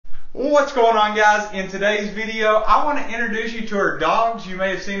What's going on, guys? In today's video, I want to introduce you to our dogs. You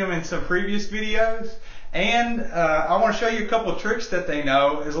may have seen them in some previous videos. And I want to show you a couple of tricks that they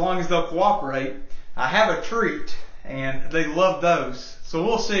know, as long as they'll cooperate. I have a treat, and they love those. So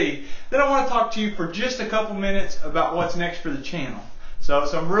we'll see. Then I want to talk to you for just a couple minutes about what's next for the channel. So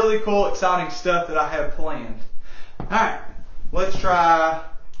some really cool, exciting stuff that I have planned. Alright, let's try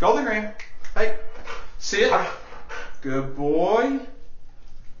Golden Graham. Hey, sit. Good boy.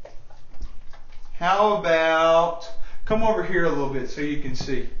 How about, come over here a little bit so you can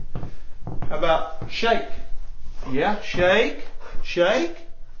see. How about shake? Yeah, shake, shake,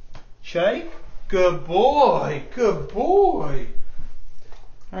 shake. Good boy, good boy.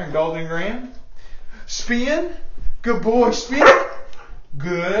 All right, Golden Graham. Spin. Good boy, spin.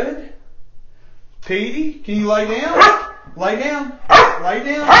 Good. Petey, can you lay down? Lay down. Lay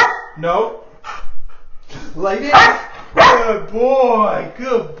down. Nope. Lay down. Good boy,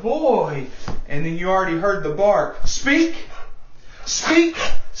 good boy. And then you already heard the bark. Speak, speak,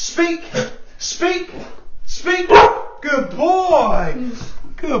 speak, speak, speak. Good boy,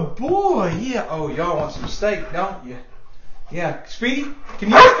 good boy. Yeah. Oh, y'all want some steak, don't you? Yeah. Speedy,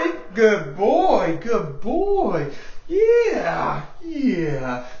 can you speak? Good boy, good boy. Yeah,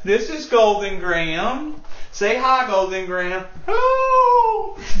 yeah. This is Golden Graham. Say hi, Golden Graham.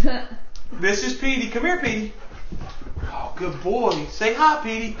 Oh. This is Petey. Come here, Petey. Oh, good boy. Say hi,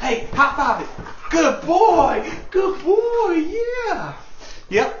 Petey. Hey, high five it. Good boy. Good boy. Yeah.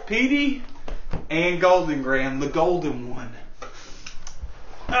 Yep, Petey and Golden Graham, the golden one.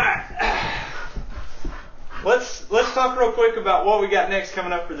 All right. Let's talk real quick about what we got next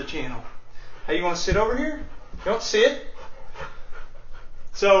coming up for the channel. Hey, you want to sit over here? Don't sit.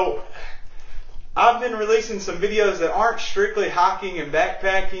 So, I've been releasing some videos that aren't strictly hiking and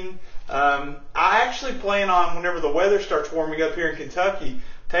backpacking. I actually plan on, whenever the weather starts warming up here in Kentucky,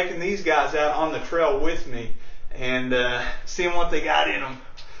 taking these guys out on the trail with me and seeing what they got in them.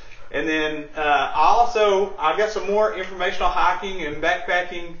 And then I got some more informational hiking and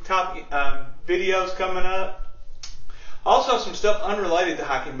backpacking top videos coming up. Also some stuff unrelated to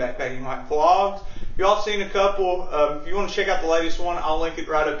hiking and backpacking, like vlogs. You all seen a couple. If you want to check out the latest one, I'll link it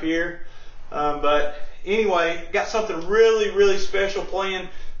right up here. But anyway, got something really, really special planned.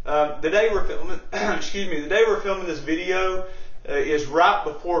 The day we're filming, the day we're filming this video is right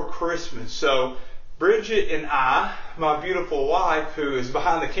before Christmas. So Bridget and I, my beautiful wife, who is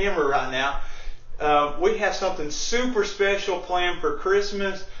behind the camera right now, we have something super special planned for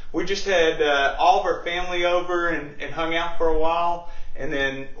Christmas. We just had all of our family over and hung out for a while, and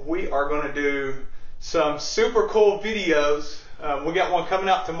then we are going to do some super cool videos. We got one coming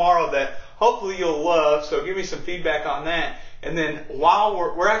out tomorrow that hopefully you'll love, so give me some feedback on that. And then while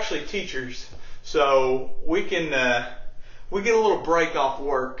we're actually teachers, so we can we get a little break off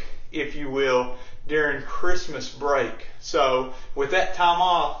work, if you will, during Christmas break. So with that time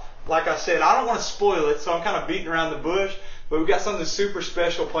off, like I said, I don't want to spoil it, so I'm kind of beating around the bush, but we've got something super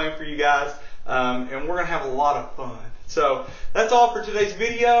special planned for you guys, and we're going to have a lot of fun. So that's all for today's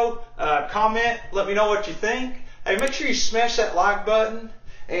video. Comment, let me know what you think. Hey, make sure you smash that like button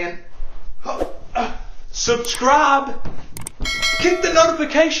and subscribe. Click the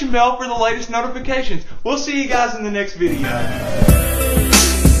notification bell for the latest notifications. We'll see you guys in the next video.